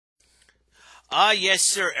Yes,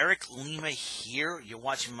 sir. Eric Lima here. You're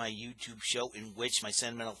watching my YouTube show in which my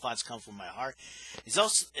sentimental thoughts come from my heart. It's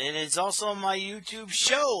also my YouTube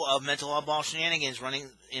show of mental oddball shenanigans running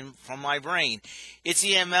in from my brain. It's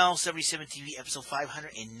EML77 TV, episode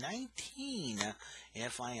 519.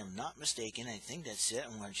 If I am not mistaken, I think that's it.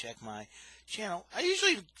 I'm going to check my channel. I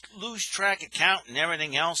usually lose track of count and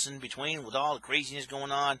everything else in between with all the craziness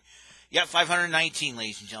going on. Yeah, 519,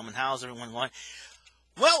 ladies and gentlemen. How's everyone going?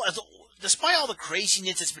 Well, despite all the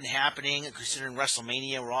craziness that's been happening, considering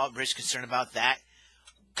WrestleMania, we're all very concerned about that.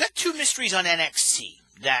 Got two mysteries on NXT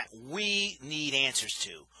that we need answers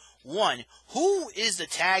to. One, who is the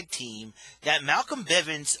tag team that Malcolm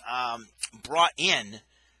Bivens brought in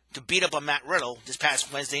to beat up on Matt Riddle this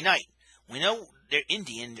past Wednesday night? We know they're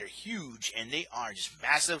Indian, they're huge, and they are just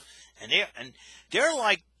massive, and they're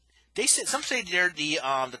like some say they're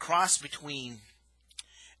the cross between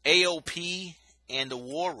AOP and the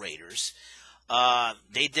War Raiders.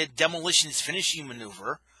 They did Demolition's finishing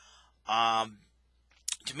maneuver. To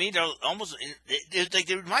me, they're almost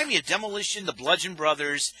they remind me of Demolition, the Bludgeon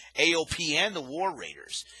Brothers, AOP, and the War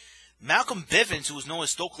Raiders. Malcolm Bivens, who was known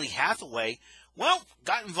as Stokely Hathaway, well,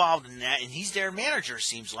 got involved in that, and he's their manager,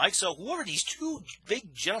 seems like. So whoever these two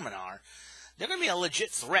big gentlemen are, they're going to be a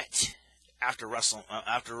legit threat after the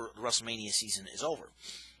WrestleMania season is over.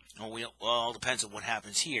 Well, it all depends on what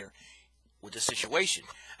happens here with the situation.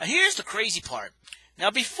 And here's the crazy part. Now,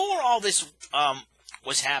 before all this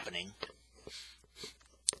was happening,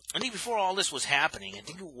 I think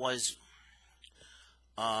it was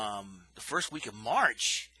the first week of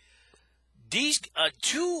March, these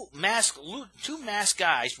two masked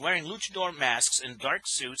guys wearing luchador masks and dark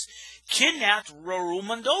suits kidnapped Raul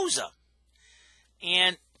Mendoza.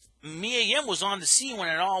 And Mia Yim was on the scene when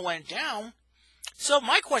it all went down. So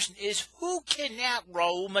my question is, who kidnapped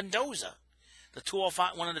Raul Mendoza?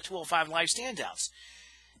 One of the 205 Live standouts.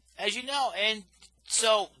 As you know, and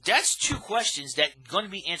so that's two questions that are going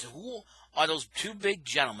to be answered. Who are those two big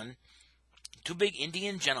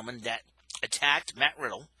Indian gentlemen that attacked Matt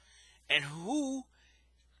Riddle? And who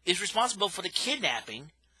is responsible for the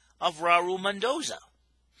kidnapping of Raul Mendoza?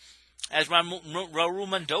 As Raul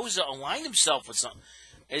Mendoza aligned himself with something.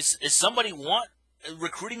 Is somebody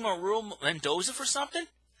recruiting Raul Mendoza for something?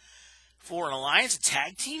 For an alliance, a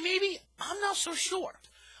tag team maybe? I'm not so sure.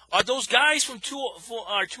 Are those guys from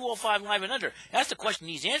 205 Live and Under? That's the question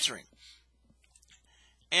he's answering.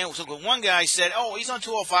 And so one guy said, oh, he's on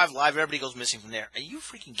 205 Live, everybody goes missing from there. Are you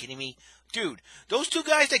freaking kidding me? Dude, those two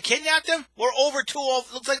guys that kidnapped him were over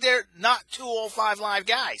 205, looks like they're not 205 Live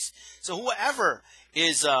guys. So whoever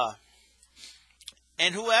is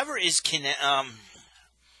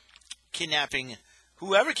kidnapping,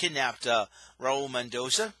 whoever kidnapped Raul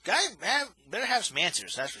Mendoza, better have some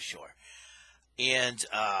answers, that's for sure. And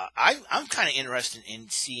I'm kind of interested in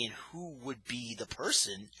seeing who would be the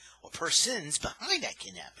person or persons behind that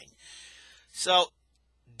kidnapping. So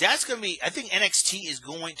that's going to be, I think NXT is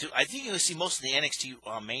going to, I think you're going to see most of the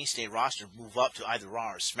NXT mainstay roster move up to either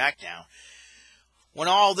Raw or SmackDown when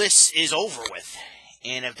all this is over with.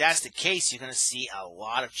 And if that's the case, you're going to see a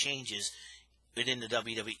lot of changes within the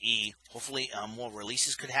WWE. Hopefully more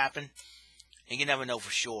releases could happen. And you never know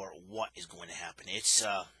for sure what is going to happen. It's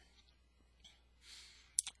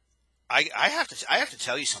I have to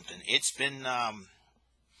tell you something. It's been I'll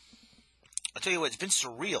tell you what, it's been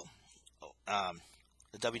surreal.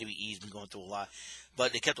 The WWE has been going through a lot,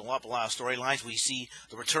 but they kept a lot of storylines. We see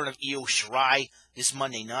the return of Io Shirai this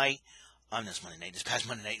Monday night. This past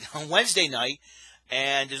Monday night, on Wednesday night,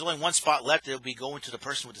 and there's only one spot left. It'll be going to the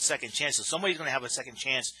person with the second chance. So somebody's going to have a second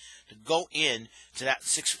chance to go in to that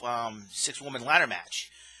six-woman ladder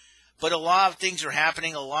match. But a lot of things are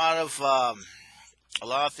happening. A lot of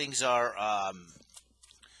things are,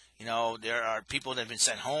 there are people that have been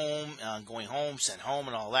sent home, going home, sent home,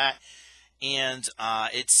 and all that. And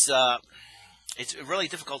it's a really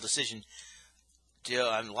difficult decision.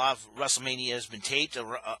 A lot of WrestleMania has been taped and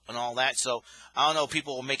all that. So I don't know,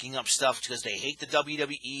 people are making up stuff because they hate the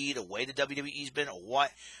WWE, the way the WWE's been, or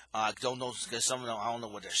what. I don't know, because I don't know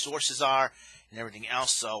what their sources are and everything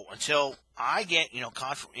else. So until I get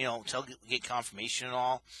get confirmation and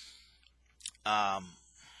all, I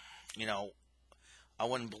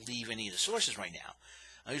wouldn't believe any of the sources right now.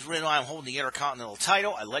 I'm holding the Intercontinental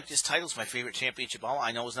title. I like this title. It's my favorite championship.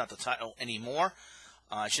 I know it's not the title anymore.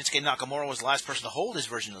 Shinsuke Nakamura was the last person to hold his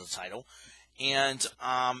version of the title. And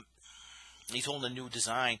he's holding a new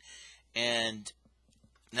design. And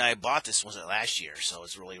now I bought this, was it last year? So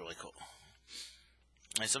it's really, really cool.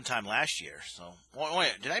 And sometime last year. So,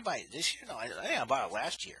 wait, did I buy it this year? No, I think I bought it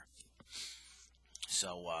last year.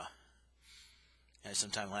 So,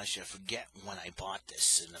 sometime last year. I forget when I bought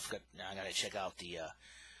this, and I got to check out the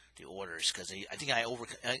orders because I think I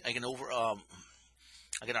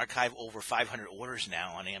can archive over 500 orders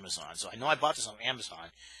now on Amazon. So I know I bought this on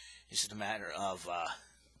Amazon. It's just a matter of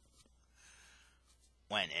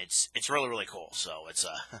when. It's really, really cool. So it's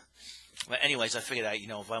but anyways, I figured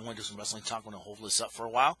if I want to do some wrestling talk, I'm going to hold this up for a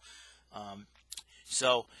while.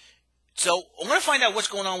 So I'm going to find out what's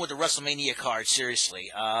going on with the WrestleMania card.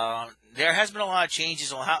 Seriously, there has been a lot of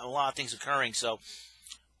changes, a lot of things occurring. So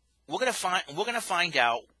we're going to find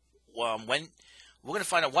out when we're going to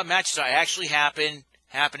find out what matches are actually happening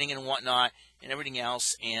and whatnot and everything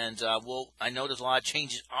else. And I know there's a lot of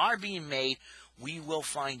changes are being made. We will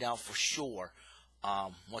find out for sure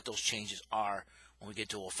what those changes are when we get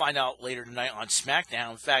to it. We'll find out later tonight on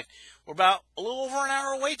SmackDown. In fact, we're about a little over an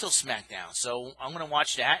hour away till SmackDown, so I'm going to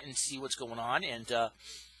watch that and see what's going on, and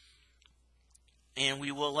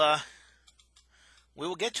we will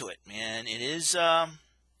get to it. And it is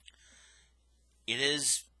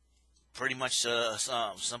pretty much a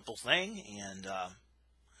simple thing, and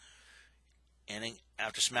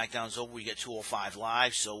after SmackDown's over, we get 205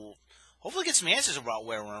 Live, so hopefully get some answers about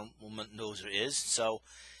where Raul Mendoza is. So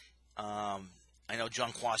I know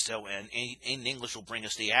John Quasto and Aiden English will bring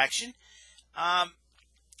us the action. A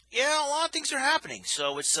lot of things are happening,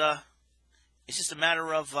 so it's just a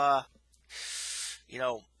matter of the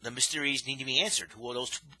mysteries need to be answered. Who are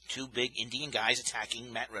those two big Indian guys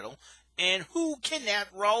attacking Matt Riddle, and who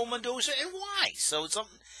kidnapped Raul Mendoza and why? So it's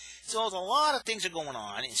something. So there's a lot of things are going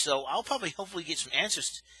on, and so I'll hopefully get some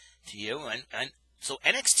answers to you. And so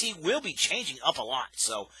NXT will be changing up a lot.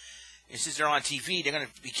 So since they're on TV, they're going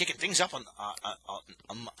to be kicking things up a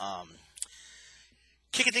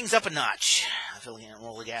notch. I feel like I'm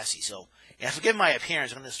rolling gassy. So forgive my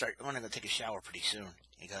appearance. I'm going to take a shower pretty soon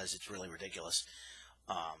because it's really ridiculous.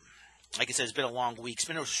 Like I said, it's been a long week. It's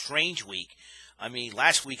been a strange week. I mean,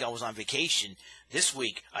 last week I was on vacation. This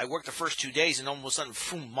week I worked the first 2 days, and all of a sudden,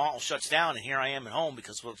 boom, mall shuts down, and here I am at home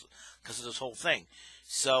because of this whole thing.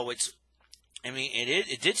 So it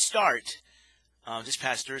did start this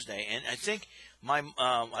past Thursday, and I think I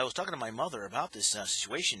was talking to my mother about this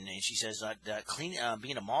situation, and she says that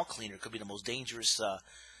being a mall cleaner could be the most dangerous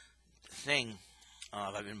thing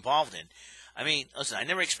I've been involved in. I mean, listen, I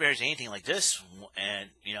never experienced anything like this, and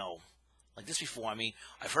like this before. I mean,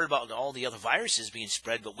 I've heard about all the other viruses being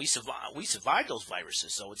spread, but we survived those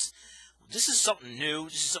viruses. So this is something new.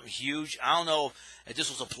 This is something huge. I don't know if this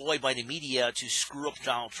was a ploy by the media to screw up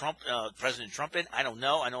Donald Trump, President Trump. I don't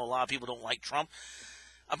know. I know a lot of people don't like Trump.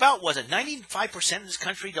 About 95% of this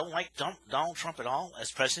country don't like Donald Trump at all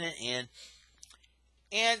as president, and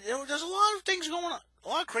there's a lot of things going on. A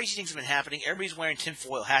lot of crazy things have been happening. Everybody's wearing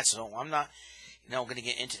tinfoil hats, so I'm not, going to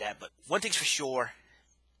get into that. But one thing's for sure.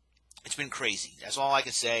 It's been crazy. That's all I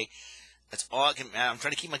can say. That's all I can. I'm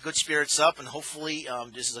trying to keep my good spirits up, and hopefully,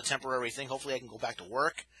 this is a temporary thing. Hopefully, I can go back to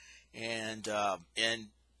work. And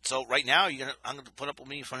so right now, I'm gonna put up with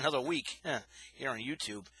me for another week here on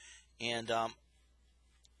YouTube. And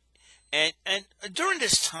during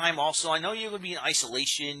this time, also, I know you're gonna be in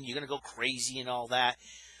isolation. You're gonna go crazy and all that.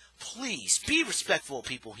 Please be respectful of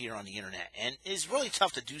people here on the internet, and it's really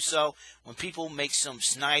tough to do so when people make some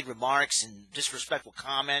snide remarks and disrespectful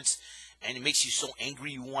comments, and it makes you so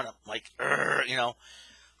angry you want to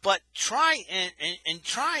But try and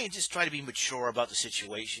just try to be mature about the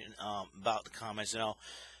situation, about the comments,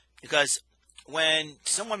 because when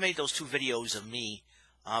someone made those 2 videos of me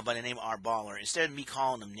by the name of Art Baller, instead of me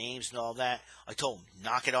calling them names and all that, I told them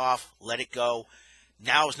knock it off, let it go.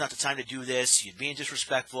 Now is not the time to do this. You're being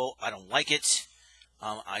disrespectful. I don't like it.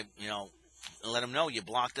 Let them know you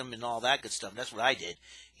blocked them and all that good stuff. That's what I did.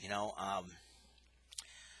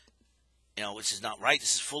 This is not right.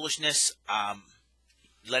 This is foolishness.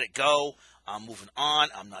 Let it go. I'm moving on.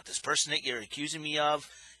 I'm not this person that you're accusing me of.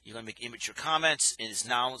 You're going to make immature comments, and it's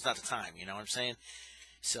not the time. You know what I'm saying?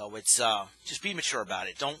 So it's just be mature about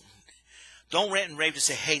it. Don't rant and rave to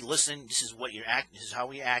say, hey, listen, this is what you're acting. This is how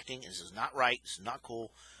we're acting. This is not right. This is not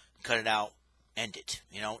cool. Cut it out. End it.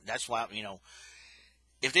 That's why,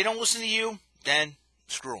 if they don't listen to you, then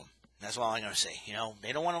screw them. That's all I'm going to say.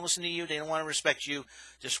 They don't want to listen to you. They don't want to respect you.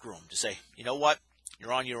 Just screw them. Just say, you know what?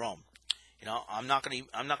 You're on your own. I'm not going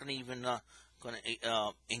to even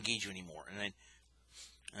engage you anymore. And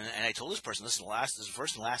I told this person, this is the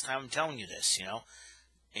first and last time I'm telling you this,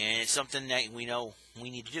 and it's something that we know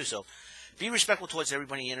we need to do. So, be respectful towards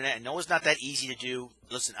everybody on the internet. I know it's not that easy to do.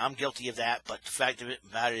 Listen, I'm guilty of that, but the fact of it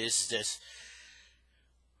about it is this.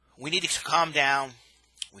 We need to calm down.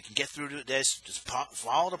 We can get through this. Just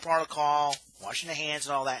follow the protocol, washing the hands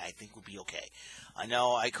and all that. I think we'll be okay. I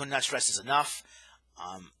know I could not stress this enough.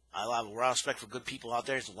 I have a lot of respect for good people out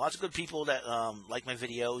there. There's lots of good people that like my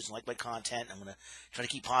videos and like my content. I'm going to try to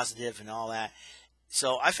keep positive and all that.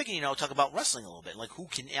 So I figured, talk about wrestling a little bit. Like, who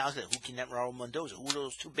can that Raul Mendoza? Who are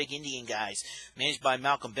those two big Indian guys managed by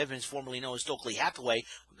Malcolm Bivens, formerly known as Stokely Hathaway,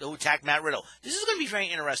 who attacked Matt Riddle? This is going to be very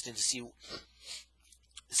interesting to see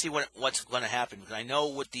what's going to happen. Because I know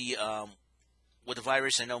with the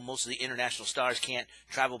virus, I know most of the international stars can't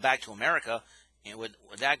travel back to America, and with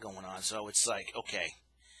that going on, so it's like, okay.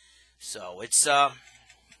 So it's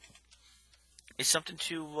something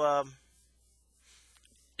to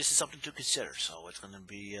this is something to consider. So it's going to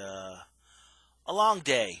be a long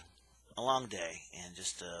day, and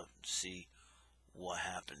just to see what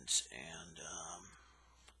happens, and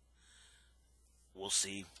we'll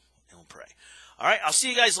see and we'll pray. All right, I'll see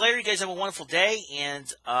you guys later. You guys have a wonderful day,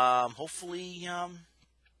 and hopefully on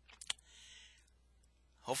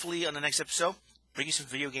the next episode, bring you some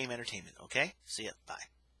video game entertainment. Okay, see ya. Bye.